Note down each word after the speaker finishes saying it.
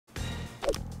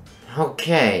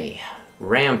Okay,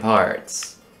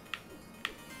 ramparts.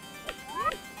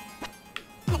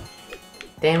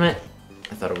 Damn it.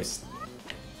 I thought it was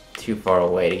too far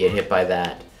away to get hit by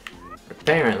that.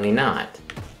 Apparently not.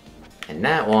 And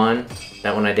that one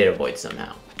I did avoid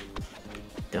somehow.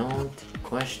 Don't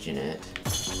question it.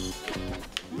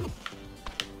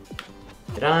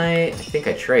 Did I think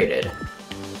I traded.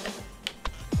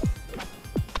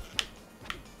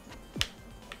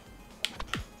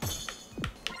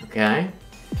 Okay.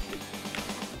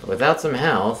 But without some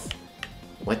health,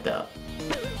 what the?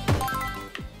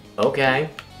 Okay.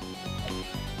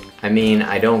 I mean,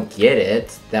 I don't get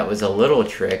it. That was a little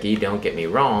tricky, don't get me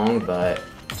wrong, but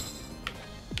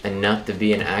enough to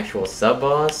be an actual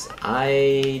sub-boss?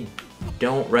 I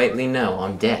don't rightly know.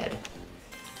 I'm dead.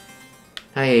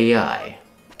 Aye.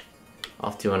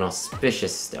 Off to an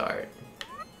auspicious start.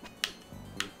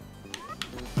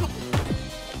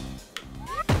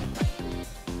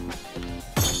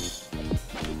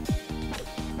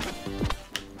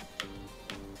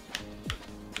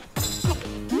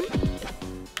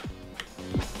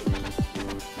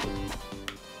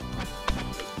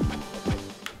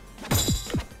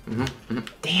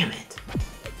 Damn it! I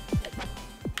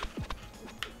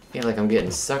feel like I'm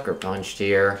getting sucker punched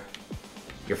here.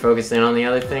 You're focusing on the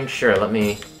other thing? Sure, let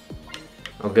me...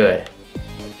 Oh, good.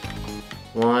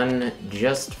 One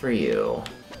just for you.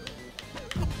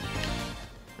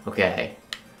 Okay.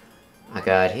 I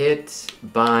got hit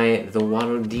by the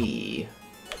Waddle Dee.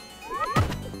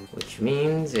 Which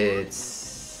means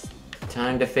it's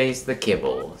time to face the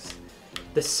Kibbles.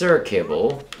 The Sir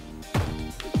Kibble.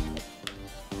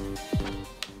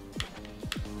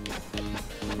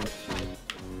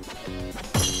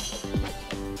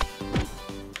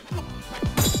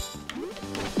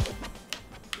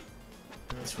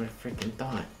 That's what I freaking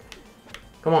thought.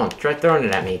 Come on, try throwing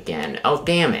it at me again. Oh,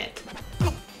 damn it!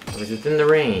 I was within the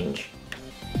range.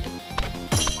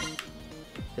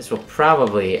 This will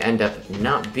probably end up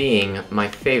not being my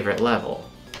favorite level.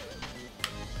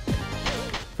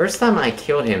 First time I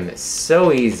killed him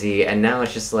so easy, and now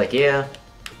it's just like, yeah.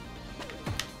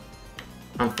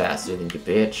 I'm faster than you,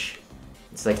 bitch.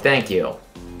 It's like, thank you.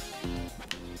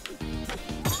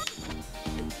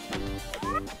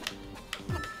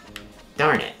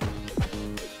 Darn it.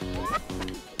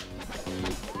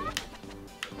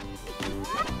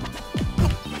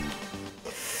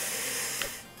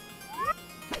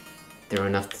 There are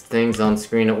enough things on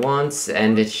screen at once,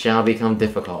 and it shall become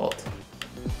difficult.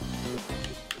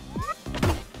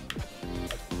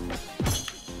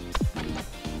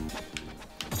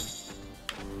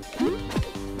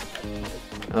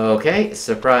 Okay,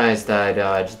 surprised I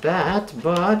dodged that,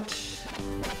 but...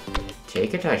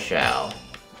 take it I shall.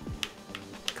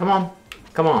 Come on,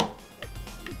 come on.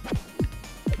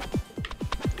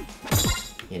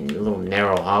 You little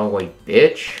narrow hallway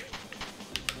bitch.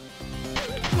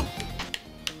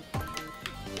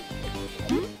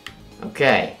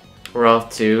 Okay, we're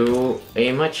off to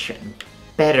a much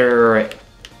better...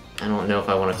 I don't know if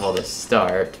I want to call this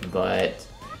start, but...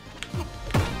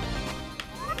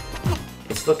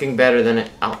 it's looking better than it...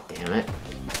 oh, damn it.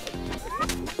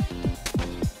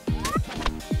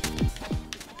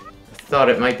 I thought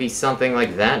it might be something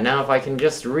like that now if I can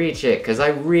just reach it, because I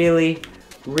really,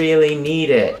 really need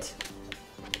it.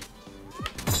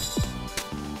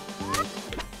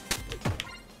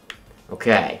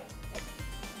 Okay.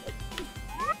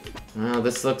 Well,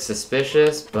 this looks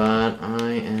suspicious, but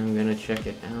I am gonna check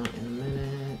it out in a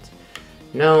minute.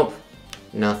 Nope.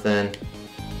 Nothing.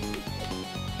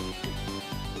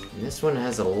 And this one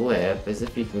has a lip, as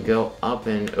if you can go up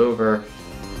and over.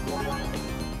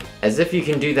 As if you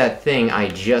can do that thing I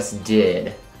just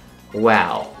did.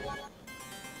 Wow.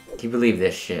 Can you believe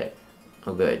this shit?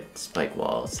 Oh good, spike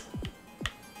walls.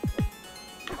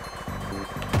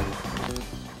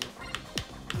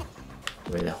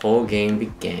 Where the whole game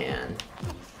began.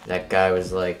 That guy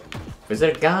was like... was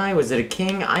it a guy? Was it a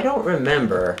king? I don't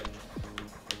remember.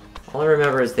 All I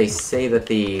remember is they say that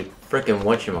the frickin'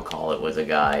 whatchamacallit was a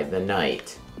guy. The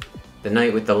knight. The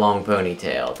knight with the long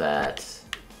ponytail that...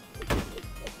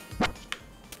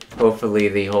 hopefully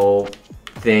the whole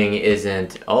thing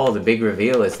isn't... oh, the big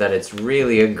reveal is that it's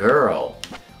really a girl.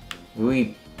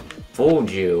 We fooled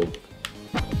you.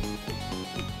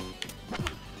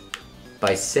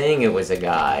 By saying it was a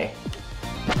guy.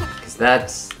 Because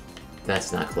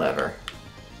that's not clever.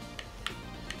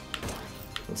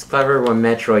 It's clever when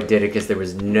Metroid did it because there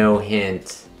was no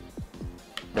hint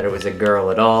that it was a girl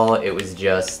at all. It was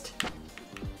just...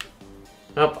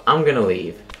 oh, I'm gonna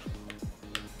leave.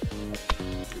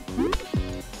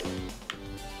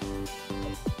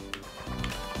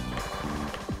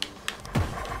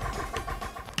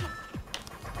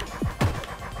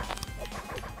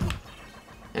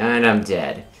 And I'm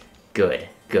dead. Good,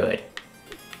 good.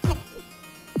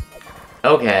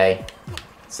 Okay.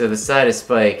 So the side of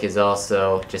Spike is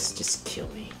also... Just kill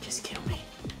me. Just kill me.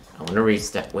 I want to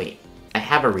restart. Wait. I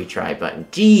have a retry button.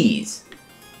 Jeez!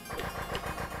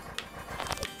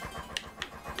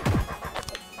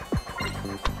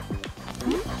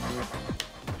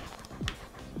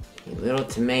 You little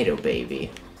tomato baby.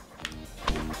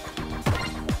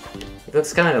 It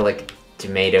looks kind of like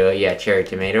tomato. Yeah, cherry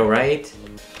tomato, right?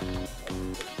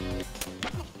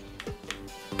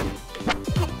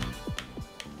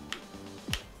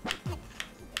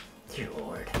 Dear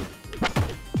Lord.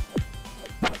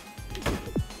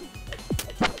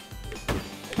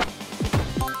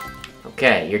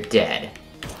 Okay, you're dead.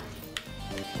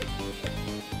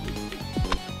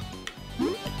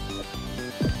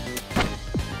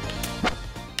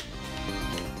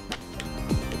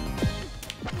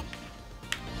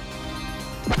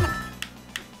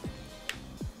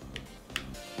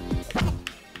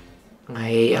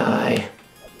 Aye.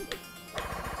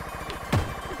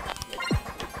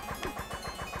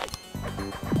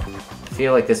 I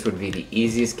feel like this would be the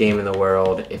easiest game in the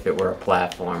world if it were a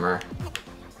platformer.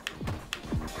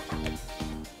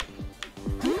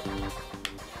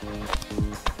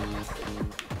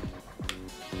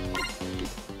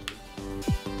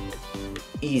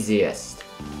 Easiest.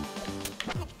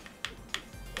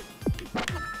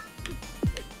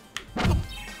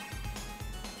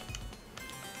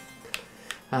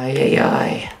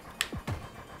 Aye.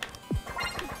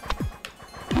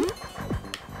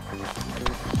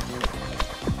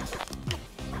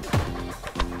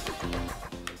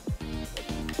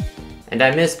 And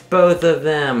I missed both of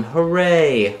them!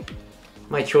 Hooray!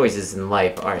 My choices in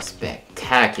life are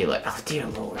spectacular. Oh dear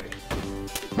Lord.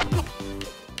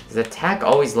 Does attack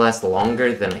always last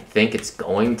longer than I think it's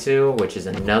going to? Which is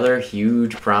another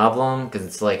huge problem, because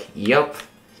it's like, yup.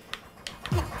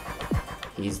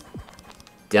 He's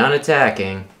done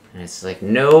attacking. And it's like,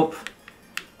 nope.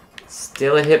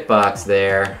 Still a hitbox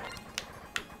there.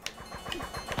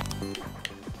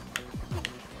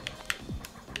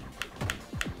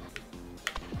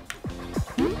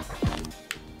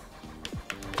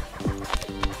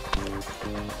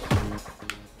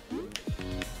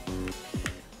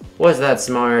 Was that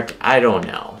smart? I don't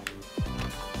know.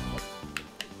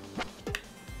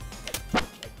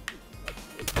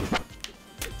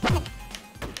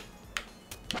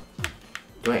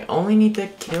 Do I only need to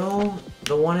kill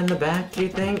the one in the back, do you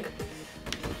think?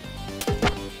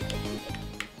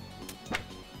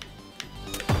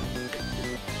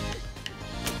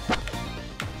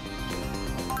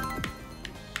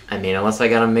 I mean, unless I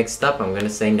got them mixed up, I'm gonna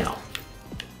say no.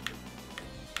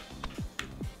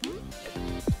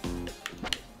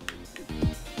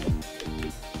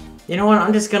 You know what,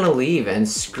 I'm just gonna leave and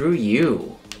screw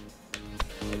you.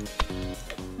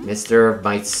 Mister,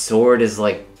 my sword is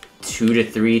like 2 to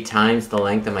 3 times the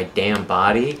length of my damn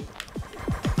body.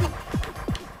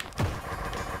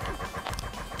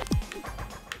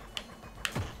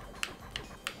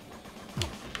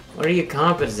 What are you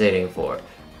compensating for?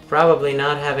 Probably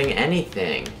not having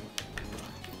anything.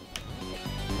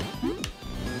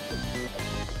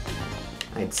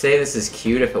 I'd say this is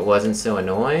cute if it wasn't so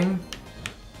annoying.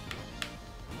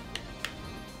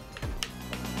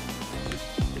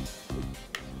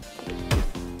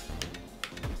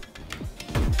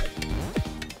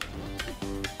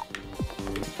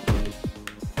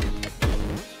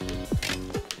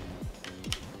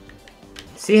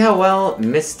 See how well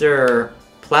Mr.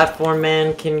 Platform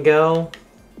Man can go?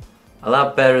 A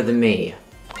lot better than me.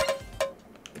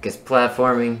 Because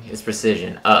platforming is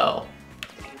precision. Uh-oh.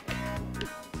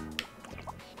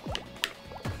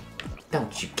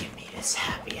 Don't you give me this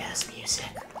happy-ass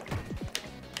music.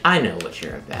 I know what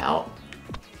you're about.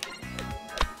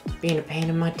 Being a pain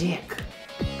in my dick.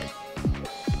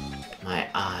 My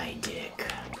eye dick.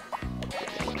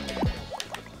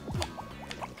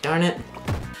 Darn it.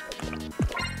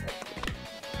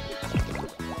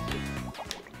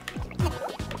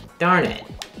 Darn it.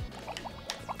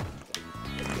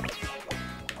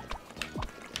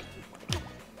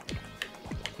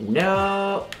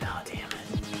 No. Oh, damn it.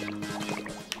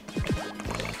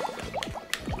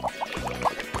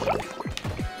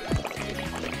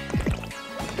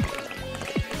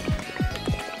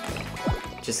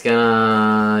 Just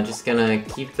gonna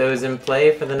keep those in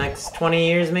play for the next 20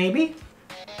 years, maybe?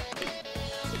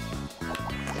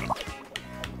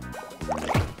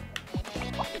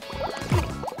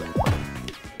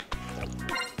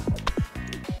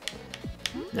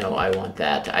 No, I want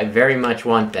that. I very much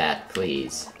want that,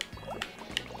 please.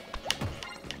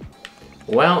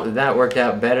 Well, that worked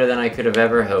out better than I could have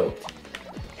ever hoped.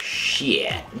 Shit.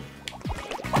 Shit.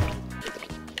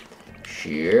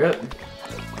 Shit.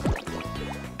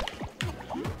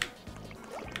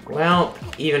 Well,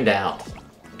 evened out.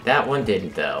 That one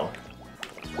didn't, though.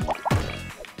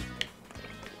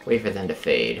 Wait for them to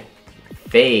fade.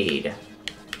 Fade!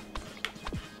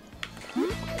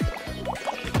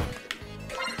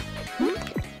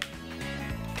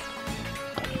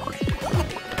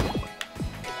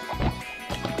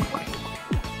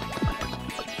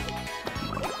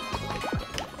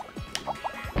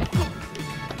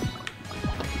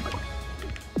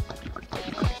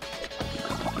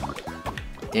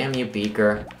 Damn you,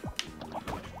 Beaker.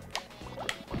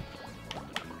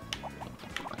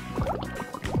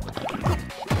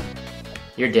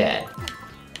 You're dead.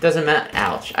 Doesn't matter.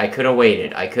 Ouch. I could have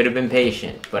waited. I could have been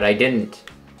patient, but I didn't.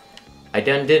 I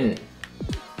didn't.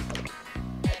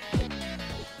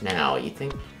 Now, you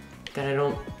think that I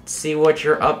don't see what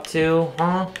you're up to,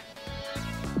 huh?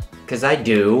 'Cause I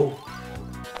do.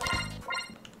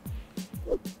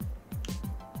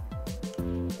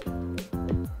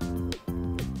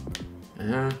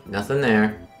 Nothing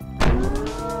there.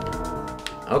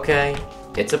 Okay,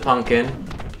 it's a pumpkin.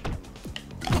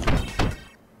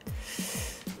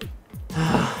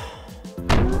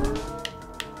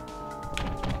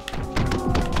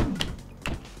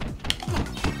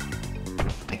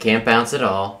 I can't bounce at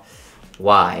all.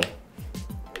 Why?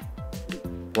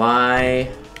 Why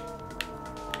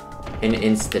an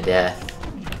insta-death?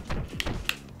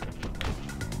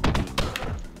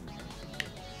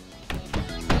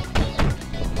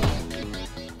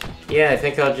 Yeah, I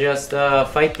think I'll just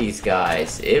fight these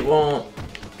guys. It won't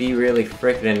be really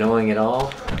frickin' annoying at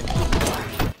all.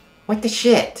 What the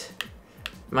shit?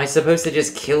 Am I supposed to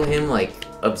just kill him, like,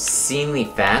 obscenely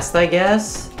fast, I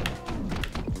guess?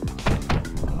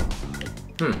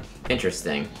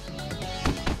 Interesting.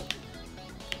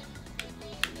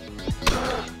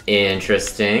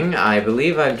 Interesting. I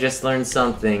believe I've just learned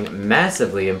something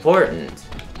massively important.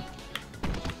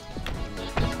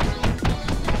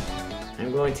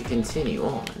 I'm going to continue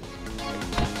on.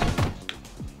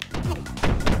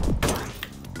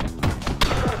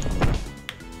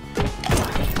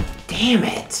 Damn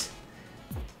it!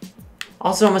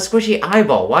 Also, I'm a squishy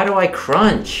eyeball. Why do I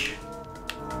crunch?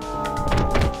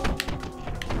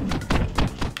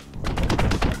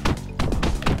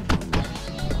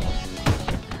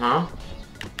 Huh?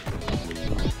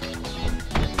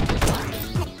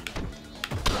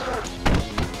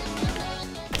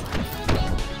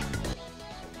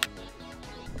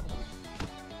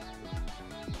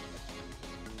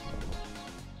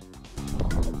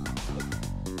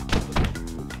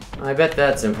 I bet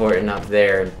that's important up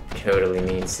there and totally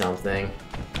means something.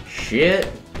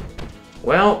 Shit.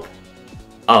 Well.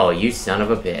 Oh, you son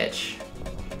of a bitch.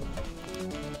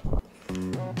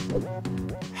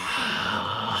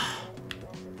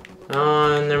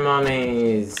 Oh, and their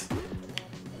mummies.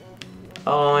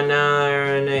 Oh, now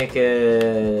they're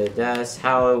naked. That's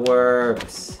how it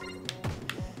works.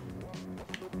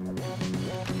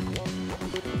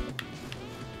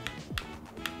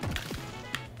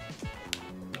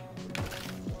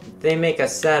 They make a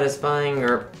satisfying,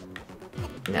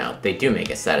 no, they do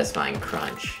make a satisfying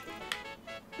crunch.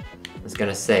 I was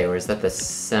gonna say, or is that the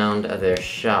sound of their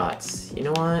shots? You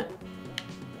know what?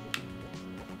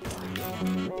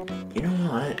 You know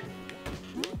what?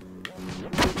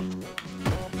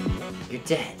 You're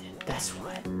dead, that's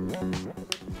what.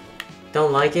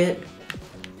 Don't like it?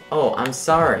 Oh, I'm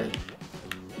sorry.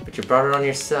 But you brought it on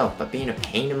yourself by being a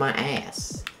pain in my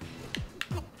ass.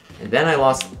 And then I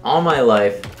lost all my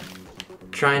life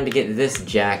trying to get this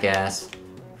jackass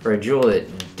for a jewel that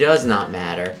does not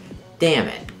matter. Damn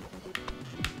it.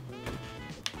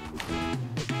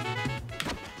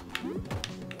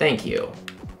 Thank you.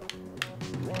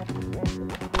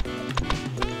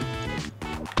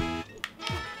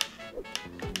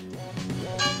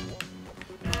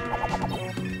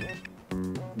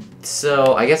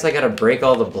 So, I guess I gotta break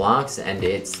all the blocks and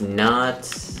it's not...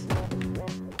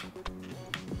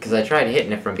 Because I tried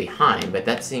hitting it from behind, but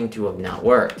that seemed to have not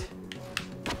worked.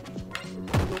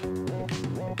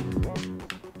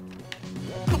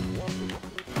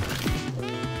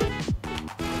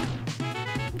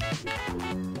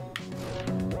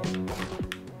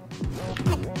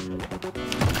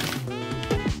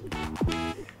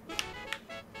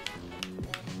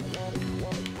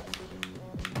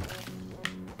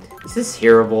 Is this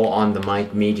hearable on the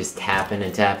mic, me just tapping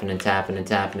and tapping and tapping and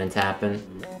tapping and tapping?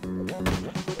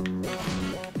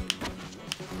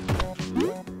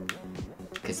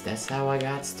 Because that's how I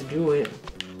got to do it.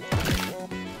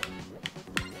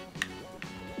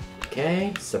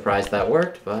 Okay, surprised that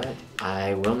worked, but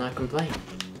I will not complain.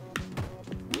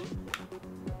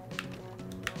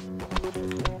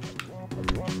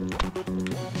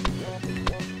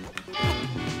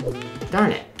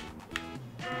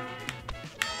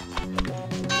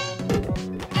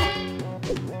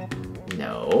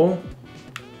 No.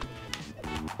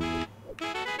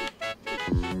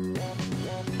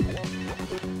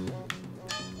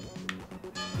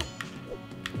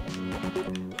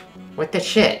 What the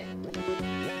shit?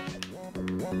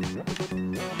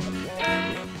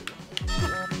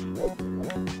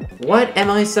 What am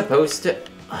I supposed to...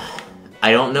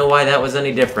 I don't know why that was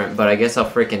any different, but I guess I'll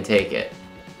frickin' take it.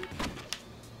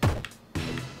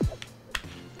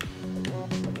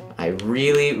 I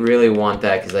really, really want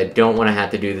that, because I don't want to have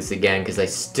to do this again, because I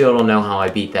still don't know how I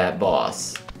beat that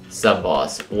boss.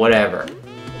 Sub-boss. Whatever.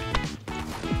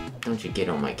 Don't you get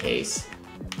on my case.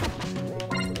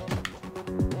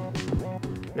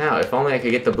 Now, if only I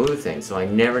could get the blue thing, so I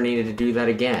never needed to do that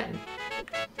again.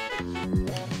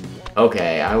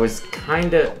 Okay, I was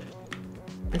kinda...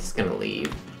 I'm just gonna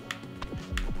leave.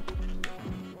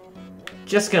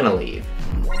 Just gonna leave.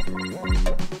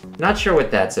 Not sure what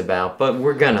that's about, but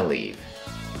we're gonna leave.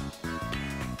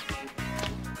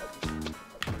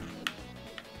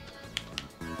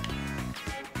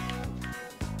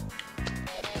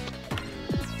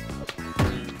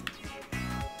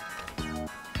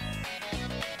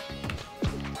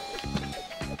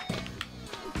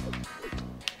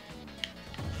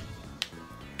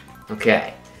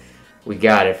 Okay, we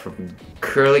got it from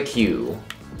Curly Q.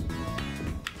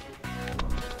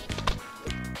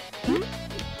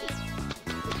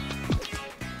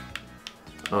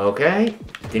 Okay,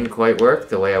 didn't quite work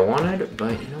the way I wanted,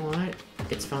 but you know what?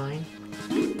 It's fine.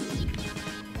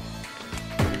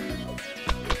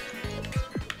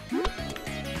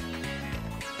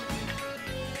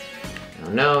 Oh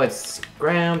no, it's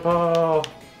Grandpa!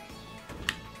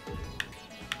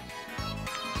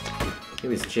 He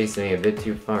was chasing me a bit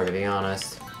too far, to be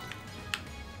honest.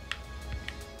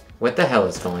 What the hell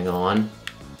is going on?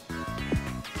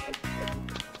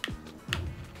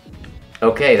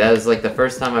 Okay, that was like the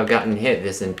first time I've gotten hit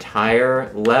this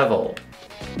entire level.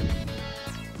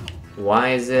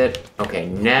 Why is it... Okay,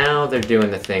 now they're doing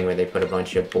the thing where they put a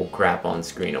bunch of bullcrap on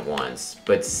screen at once.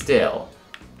 But still,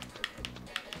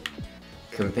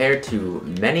 compared to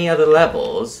many other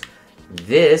levels,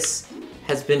 this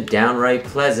has been downright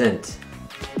pleasant.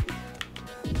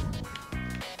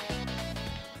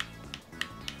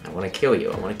 I want to kill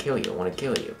you, I want to kill you, I want to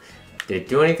kill you. Did it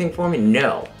do anything for me?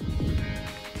 No.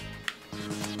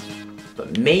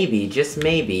 But maybe, just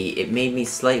maybe, it made me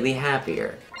slightly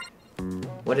happier.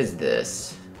 What is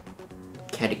this?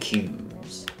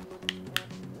 Catecuse.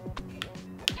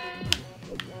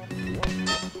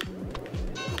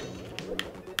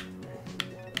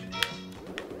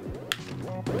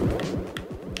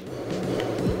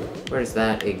 Where's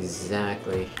that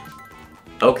exactly?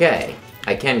 Okay,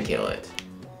 I can kill it.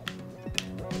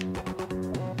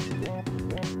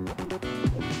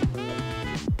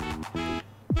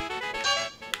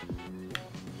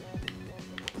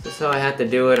 So I had to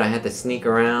do it, I had to sneak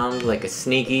around like a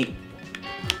sneaky...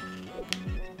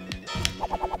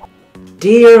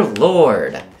 Dear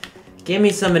Lord! Give me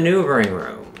some maneuvering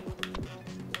room.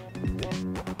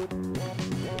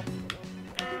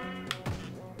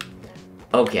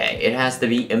 Okay, it has to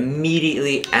be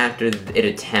immediately after it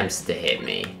attempts to hit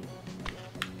me.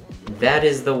 That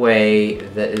is the way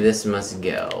that this must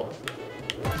go.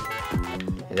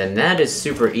 And then that is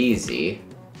super easy.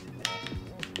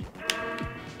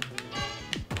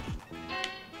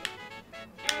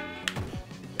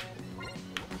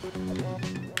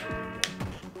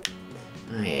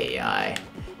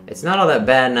 It's not all that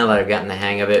bad now that I've gotten the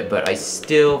hang of it, but I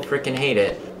still freaking hate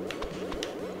it.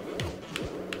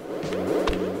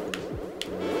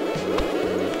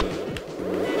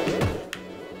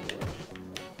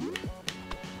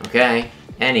 Okay,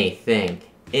 anything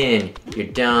in your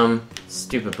dumb,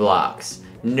 stupid blocks.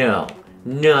 No,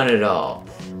 none at all.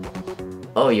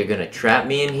 Oh, you're gonna trap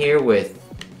me in here with...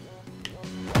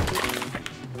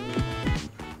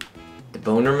 the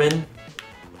Bonerman?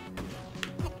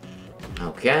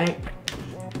 Okay.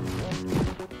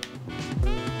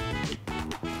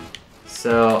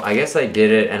 So, I guess I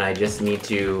did it, and I just need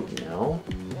to... No?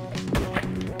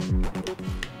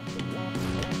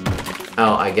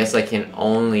 Oh, I guess I can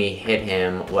only hit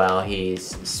him while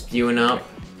he's spewing up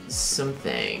some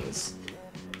things.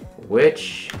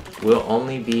 Which will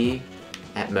only be,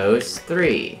 at most,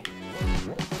 3.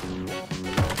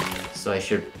 So I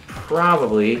should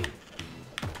probably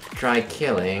try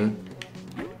killing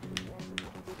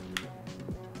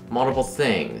multiple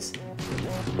things.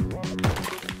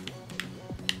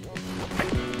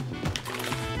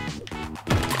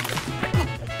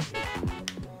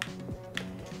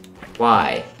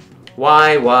 Why?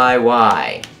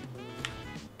 Why?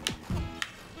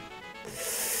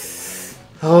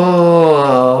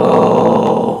 Oh!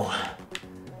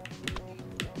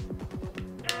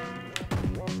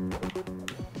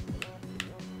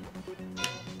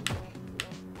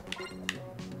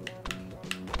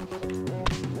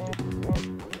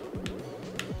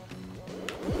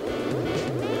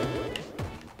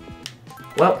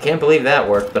 Well, can't believe that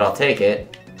worked, but I'll take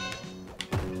it.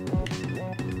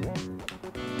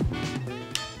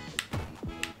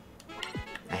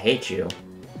 I hate you.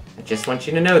 I just want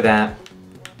you to know that.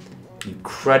 You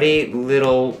cruddy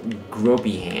little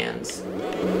gropey hands.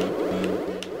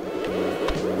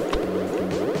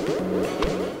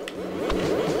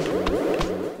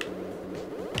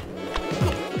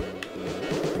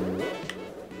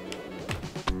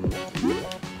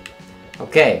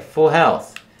 Okay, full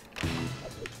health.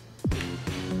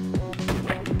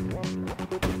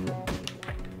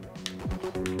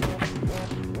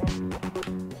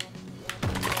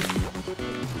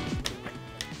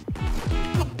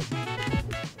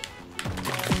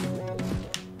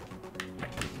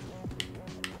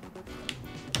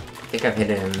 I think I've hit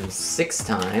him 6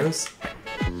 times.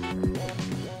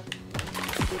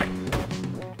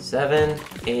 7,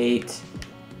 8,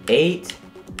 8.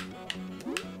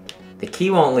 The key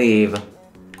won't leave,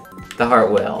 the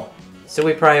heart will. So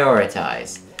we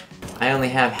prioritize. I only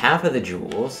have half of the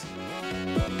jewels.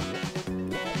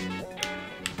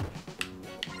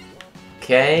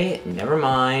 Okay, never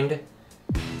mind.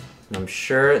 I'm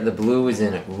sure the blue is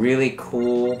in a really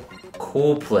cool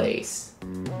place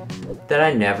that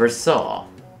I never saw.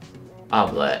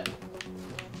 Oblet.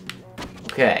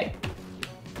 Okay.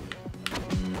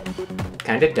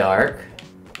 Kinda dark.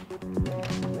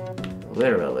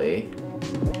 Literally.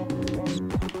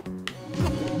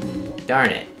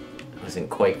 Darn it. I wasn't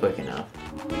quite quick enough.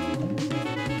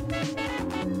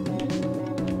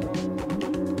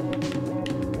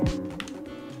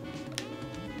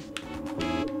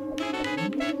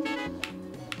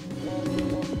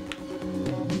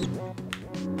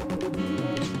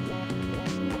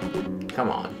 Come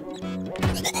on.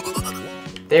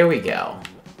 There we go.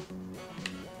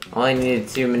 All I needed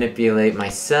to manipulate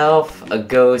myself, a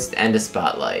ghost, and a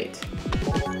spotlight.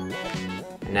 I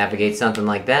navigate something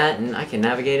like that, and I can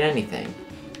navigate anything.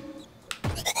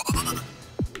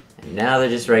 And now they're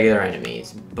just regular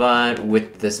enemies. But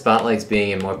with the spotlights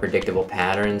being in more predictable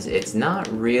patterns, it's not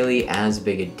really as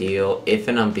big a deal, if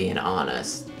and I'm being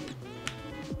honest.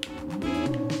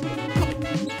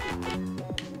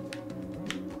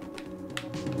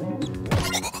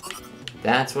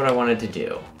 That's what I wanted to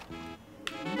do.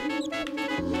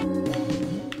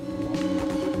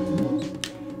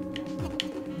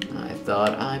 I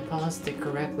thought I paused it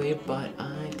correctly, but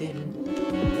I didn't.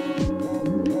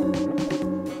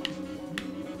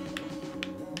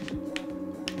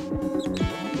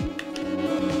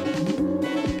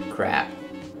 Crap.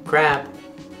 Crap.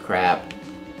 Crap.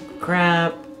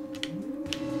 Crap.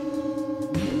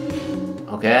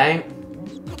 Okay.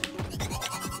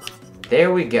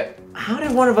 There we go. How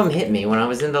did one of them hit me when I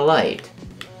was in the light?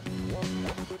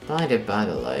 Blinded by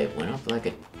the light, went up like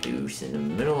a deuce in the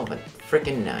middle of a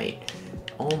frickin' night.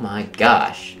 Oh my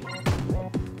gosh.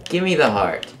 Give me the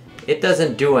heart. It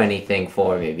doesn't do anything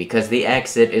for me because the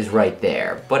exit is right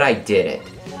there, but I did it.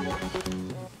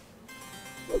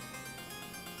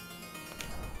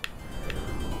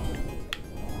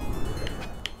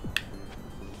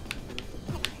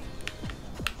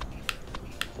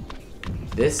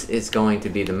 This is going to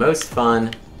be the most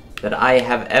fun that I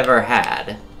have ever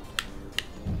had.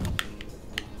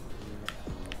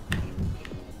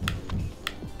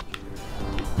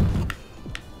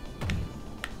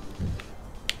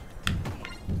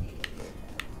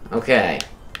 Okay.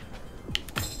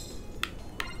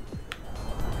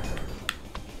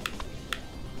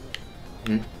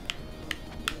 That's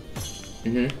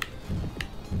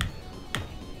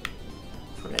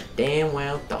what I damn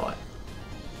well thought.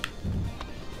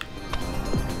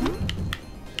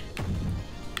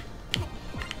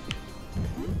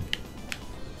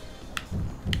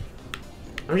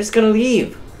 I'm just gonna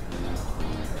leave.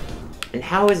 And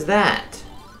how is that?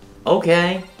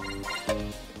 Okay.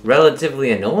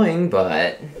 Relatively annoying,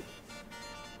 but...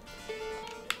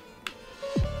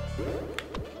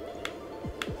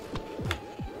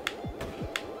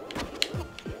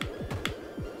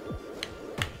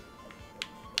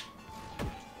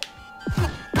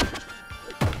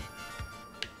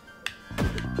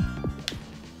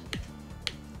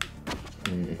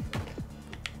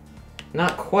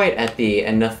 Not quite at the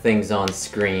enough things on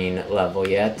screen level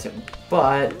yet,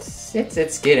 but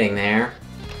it's getting there.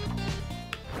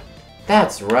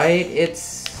 That's right,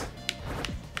 it's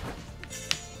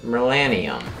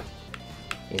Merlanium.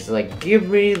 He's like, give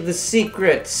me the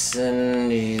secrets,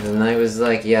 and I was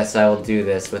like, yes, I will do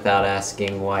this without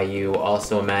asking why you,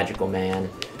 also a magical man,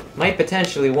 might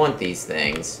potentially want these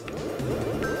things.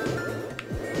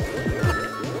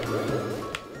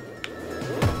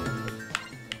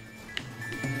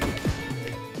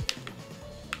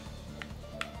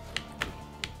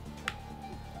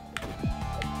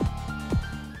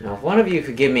 if one of you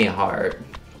could give me a heart.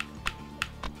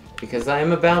 Because I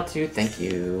am about to... Thank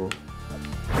you.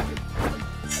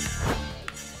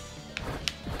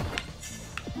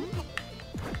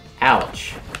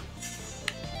 Ouch.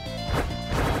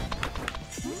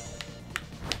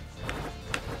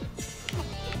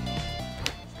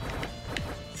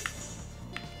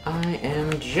 I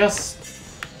am just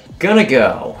gonna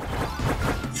go.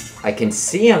 I can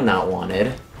see I'm not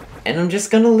wanted, and I'm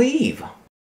just gonna leave.